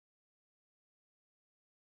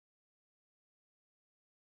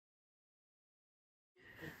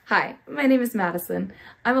Hi, my name is Madison.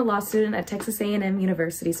 I'm a law student at Texas A&M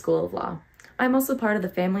University School of Law. I'm also part of the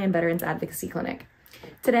Family and Veterans Advocacy Clinic.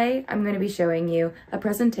 Today, I'm going to be showing you a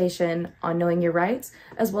presentation on knowing your rights,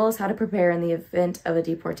 as well as how to prepare in the event of a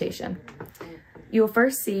deportation. You will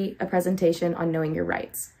first see a presentation on knowing your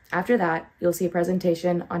rights. After that, you'll see a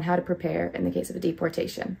presentation on how to prepare in the case of a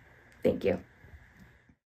deportation. Thank you.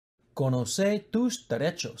 Conoce tus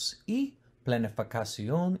derechos y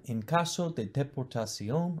planificación en caso de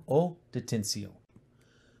deportación o detención.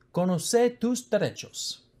 Conoce tus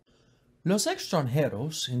derechos. Los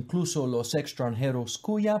extranjeros, incluso los extranjeros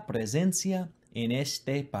cuya presencia en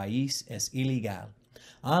este país es ilegal,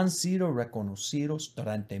 han sido reconocidos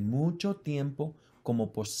durante mucho tiempo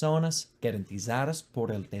como personas garantizadas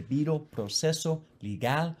por el debido proceso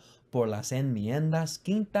legal por las enmiendas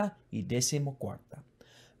quinta y 14.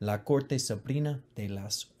 La Corte Suprema de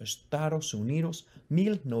los Estados Unidos,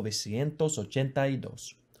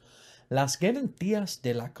 1982. Las garantías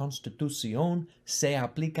de la Constitución se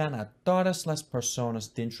aplican a todas las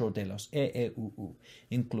personas dentro de los EEUU,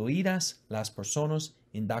 incluidas las personas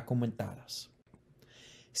indocumentadas,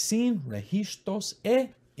 sin registros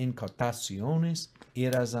e incautaciones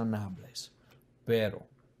irrazonables, pero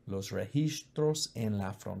los registros en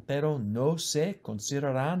la frontera no se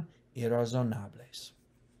consideran irrazonables.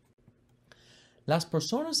 Las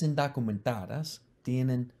personas indocumentadas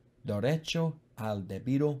tienen derecho al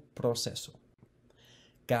debido proceso.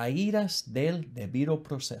 Caídas del debido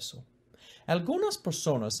proceso. Algunas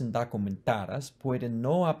personas indocumentadas pueden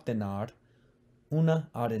no obtener una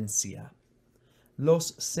audiencia.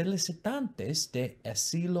 Los solicitantes de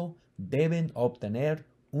asilo deben obtener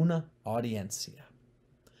una audiencia.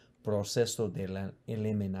 Proceso de la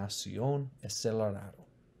eliminación acelerado.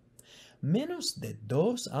 Menos de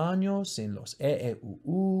 2 años en los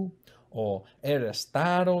EEUU o el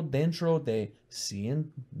estado dentro de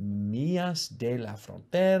 100 millas de la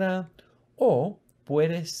frontera, o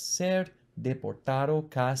puede ser deportado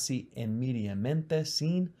casi inmediatamente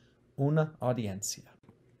sin una audiencia.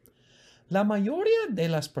 La mayoría de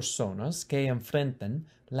las personas que enfrentan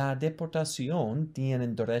la deportación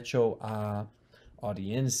tienen derecho a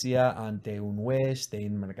audiencia ante un juez de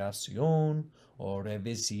inmigración o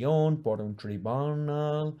revisión por un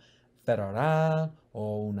tribunal federal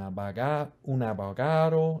o un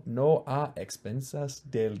abogado no a expensas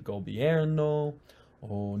del gobierno,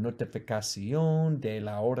 o notificación de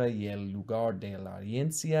la hora y el lugar de la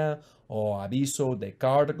audiencia, o aviso de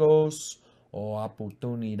cargos, o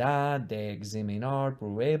oportunidad de examinar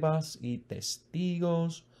pruebas y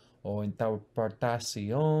testigos, o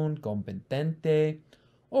interpretación competente,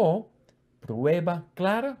 o prueba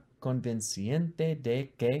clara convincente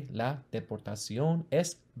de que la deportación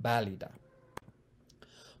es válida.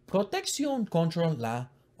 Protección contra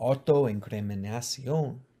la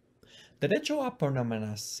autoincriminación. Derecho a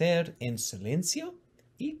permanecer en silencio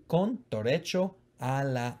y con derecho a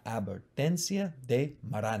la advertencia de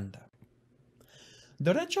Miranda.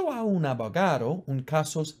 Derecho a un abogado en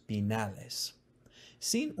casos penales.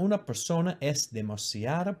 Si una persona es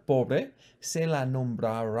demasiado pobre, se la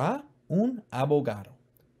nombrará un abogado.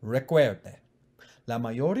 Recuerde, la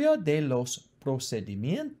mayoría de los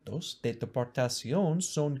procedimientos de deportación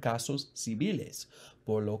son casos civiles,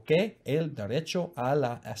 por lo que el derecho a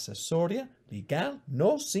la asesoría legal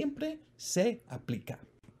no siempre se aplica.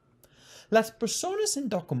 Las personas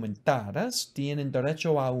indocumentadas tienen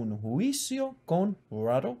derecho a un juicio con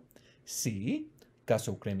jurado, sí,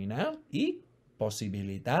 caso criminal y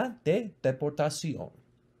posibilidad de deportación.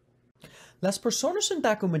 Las personas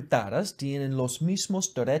indocumentadas tienen los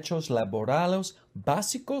mismos derechos laborales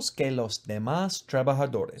básicos que los demás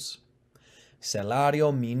trabajadores.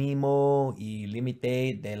 Salario mínimo y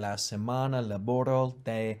límite de la semana laboral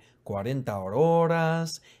de 40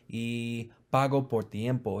 horas y pago por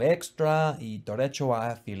tiempo extra y derecho a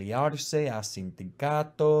afiliarse a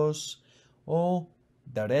sindicatos o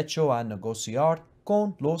derecho a negociar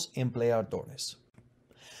con los empleadores.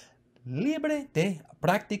 Libre de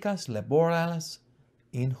prácticas laborales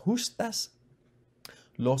injustas.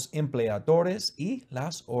 Los empleadores y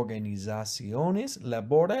las organizaciones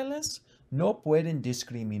laborales no pueden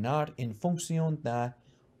discriminar en función de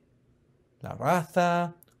la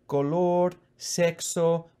raza, color,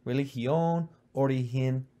 sexo, religión,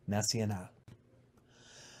 origen nacional.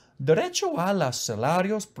 Derecho a los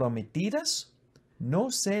salarios prometidos. No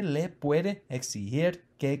se le puede exigir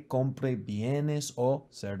que compre bienes o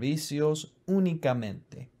servicios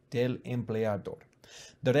únicamente del empleador.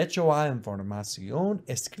 Derecho a información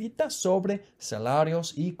escrita sobre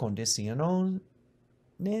salarios y condiciones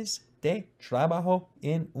de trabajo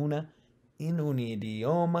en un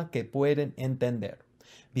idioma que pueden entender.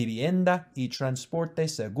 Vivienda y transporte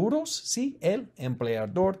seguros si el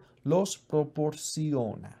empleador los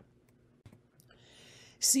proporciona.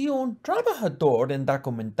 Si un trabajador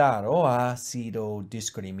indocumentado ha sido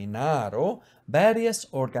discriminado, varias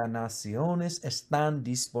organizaciones están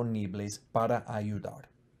disponibles para ayudar,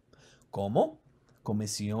 como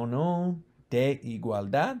Comisión de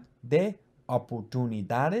Igualdad de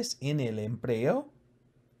Oportunidades en el Empleo,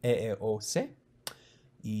 EEOC,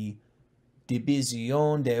 y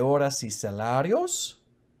División de Horas y Salarios,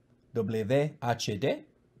 WHD,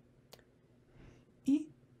 y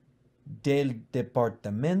del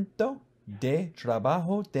Departamento de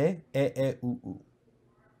Trabajo de EEUU.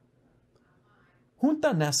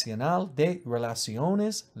 Junta Nacional de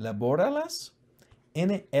Relaciones Laborales,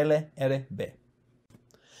 NLRB.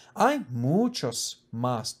 Hay muchos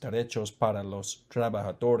más derechos para los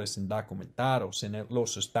trabajadores indocumentados en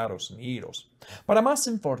los Estados Unidos. Para más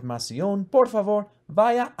información, por favor,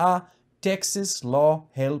 vaya a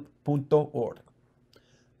texaslawhelp.org.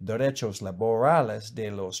 Derechos laborales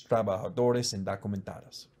de los trabajadores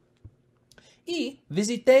indocumentados. Y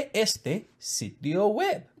visité este sitio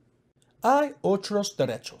web. Hay otros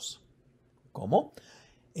derechos, como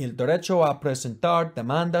el derecho a presentar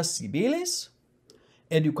demandas civiles,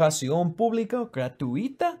 educación pública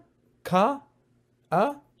gratuita,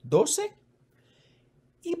 KA12,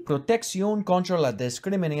 y protección contra la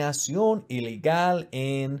discriminación ilegal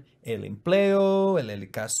en el empleo, la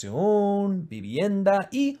educación, vivienda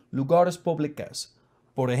y lugares públicos,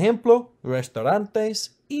 por ejemplo,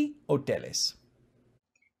 restaurantes y hoteles.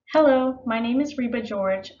 Hello, my name is Reba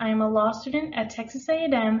George. I am a law student at Texas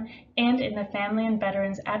A&M and in the Family and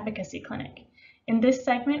Veterans Advocacy Clinic. In this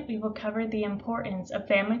segment, we will cover the importance of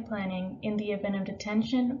family planning in the event of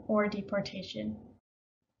detention or deportation.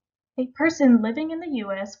 A person living in the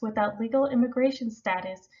U.S. without legal immigration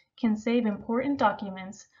status can save important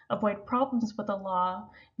documents, avoid problems with the law,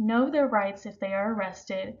 know their rights if they are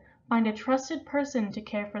arrested, find a trusted person to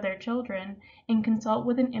care for their children, and consult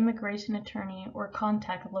with an immigration attorney or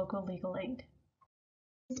contact local legal aid.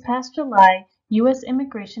 This past July, U.S.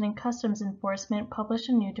 Immigration and Customs Enforcement published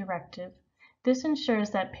a new directive. This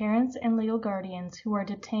ensures that parents and legal guardians who are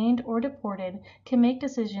detained or deported can make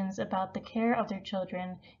decisions about the care of their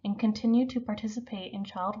children and continue to participate in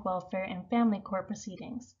child welfare and family court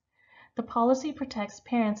proceedings. The policy protects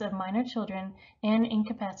parents of minor children and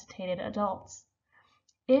incapacitated adults.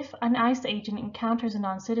 If an ICE agent encounters a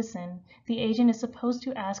non-citizen, the agent is supposed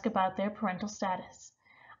to ask about their parental status.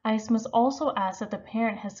 ICE must also ask that the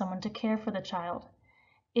parent has someone to care for the child.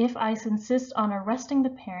 If ICE insists on arresting the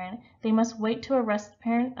parent, they must wait to arrest the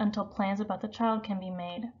parent until plans about the child can be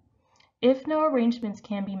made. If no arrangements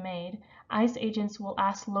can be made, ICE agents will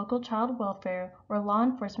ask local child welfare or law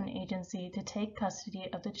enforcement agency to take custody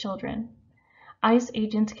of the children. ICE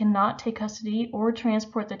agents cannot take custody or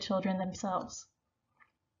transport the children themselves.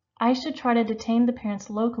 ICE should try to detain the parents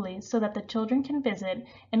locally so that the children can visit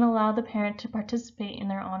and allow the parent to participate in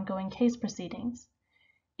their ongoing case proceedings.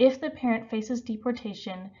 If the parent faces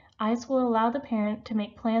deportation, ICE will allow the parent to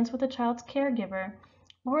make plans with the child's caregiver,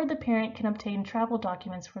 or the parent can obtain travel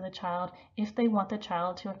documents for the child if they want the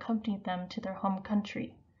child to accompany them to their home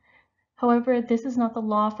country. However, this is not the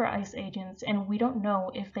law for ICE agents, and we don't know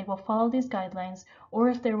if they will follow these guidelines or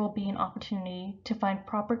if there will be an opportunity to find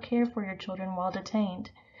proper care for your children while detained.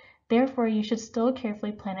 Therefore, you should still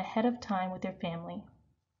carefully plan ahead of time with your family.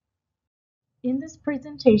 In this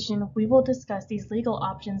presentation, we will discuss these legal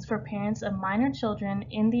options for parents of minor children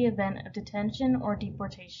in the event of detention or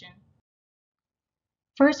deportation.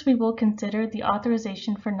 First, we will consider the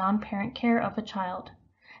authorization for non-parent care of a child.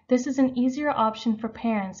 This is an easier option for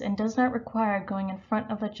parents and does not require going in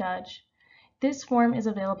front of a judge. This form is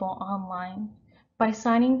available online. By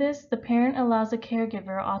signing this, the parent allows a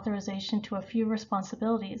caregiver authorization to a few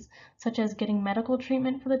responsibilities, such as getting medical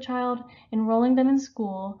treatment for the child, enrolling them in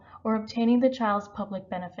school, or obtaining the child's public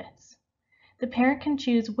benefits. The parent can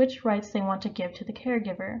choose which rights they want to give to the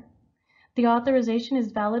caregiver. The authorization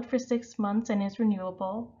is valid for 6 months and is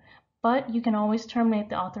renewable, but you can always terminate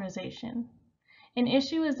the authorization. An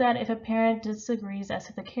issue is that if a parent disagrees as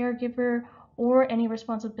to the caregiver or any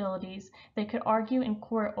responsibilities, they could argue in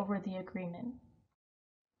court over the agreement.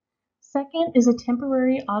 Second is a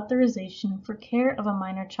temporary authorization for care of a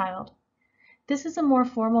minor child. This is a more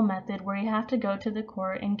formal method where you have to go to the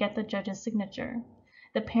court and get the judge's signature.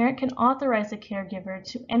 The parent can authorize the caregiver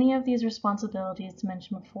to any of these responsibilities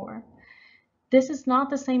mentioned before. This is not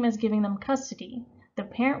the same as giving them custody. The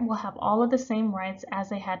parent will have all of the same rights as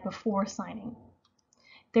they had before signing.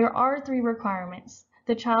 There are 3 requirements.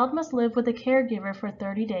 The child must live with a caregiver for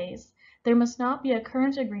 30 days. There must not be a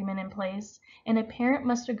current agreement in place, and a parent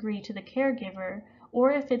must agree to the caregiver,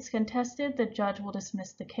 or if it's contested, the judge will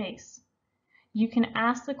dismiss the case. You can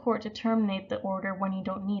ask the court to terminate the order when you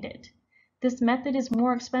don't need it. This method is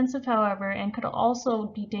more expensive, however, and could also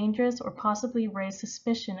be dangerous or possibly raise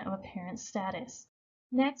suspicion of a parent's status.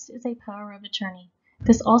 Next is a power of attorney.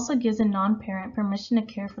 This also gives a non-parent permission to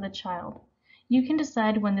care for the child. You can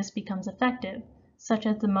decide when this becomes effective, such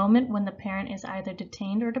as the moment when the parent is either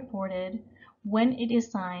detained or deported, when it is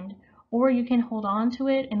signed, or you can hold on to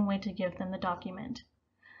it and wait to give them the document.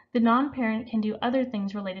 The non-parent can do other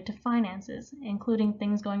things related to finances, including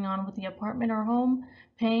things going on with the apartment or home,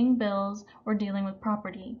 paying bills, or dealing with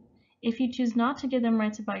property. If you choose not to give them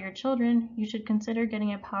rights about your children, you should consider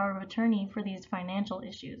getting a power of attorney for these financial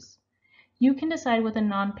issues. You can decide what the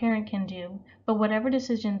non-parent can do, but whatever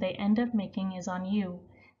decision they end up making is on you.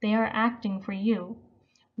 They are acting for you.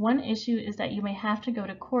 One issue is that you may have to go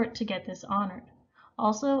to court to get this honored.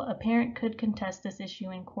 Also, a parent could contest this issue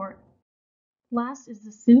in court. Last is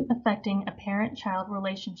the suit affecting a parent-child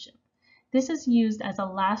relationship. This is used as a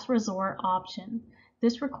last resort option.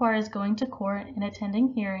 This requires going to court and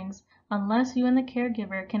attending hearings unless you and the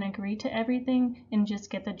caregiver can agree to everything and just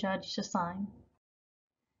get the judge to sign.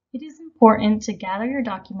 It is important to gather your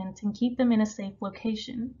documents and keep them in a safe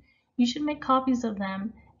location. You should make copies of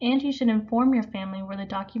them, and you should inform your family where the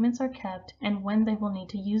documents are kept and when they will need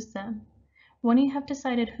to use them. When you have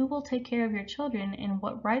decided who will take care of your children and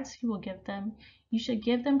what rights you will give them, you should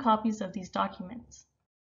give them copies of these documents.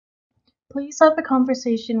 Please have a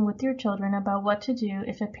conversation with your children about what to do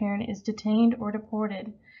if a parent is detained or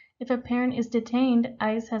deported. If a parent is detained,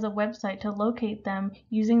 ICE has a website to locate them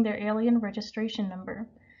using their alien registration number.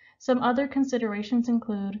 Some other considerations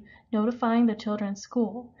include notifying the children's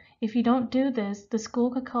school. If you don't do this, the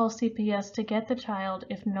school could call CPS to get the child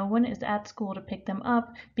if no one is at school to pick them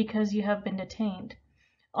up because you have been detained.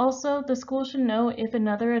 Also, the school should know if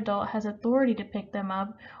another adult has authority to pick them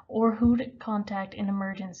up or who to contact in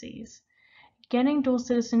emergencies. Getting dual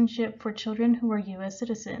citizenship for children who are U.S.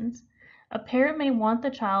 citizens. A parent may want the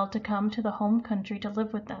child to come to the home country to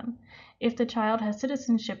live with them. If the child has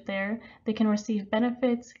citizenship there, they can receive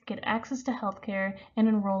benefits, get access to health care, and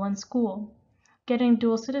enroll in school. Getting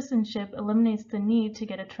dual citizenship eliminates the need to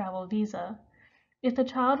get a travel visa. If the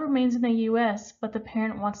child remains in the U.S., but the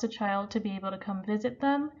parent wants the child to be able to come visit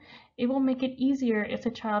them, it will make it easier if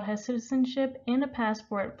the child has citizenship and a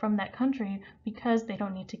passport from that country because they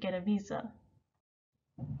don't need to get a visa.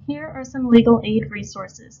 Here are some legal aid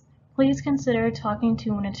resources. Please consider talking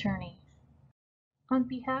to an attorney. On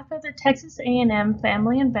behalf of the Texas A&M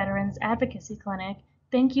Family and Veterans Advocacy Clinic,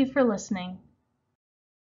 thank you for listening.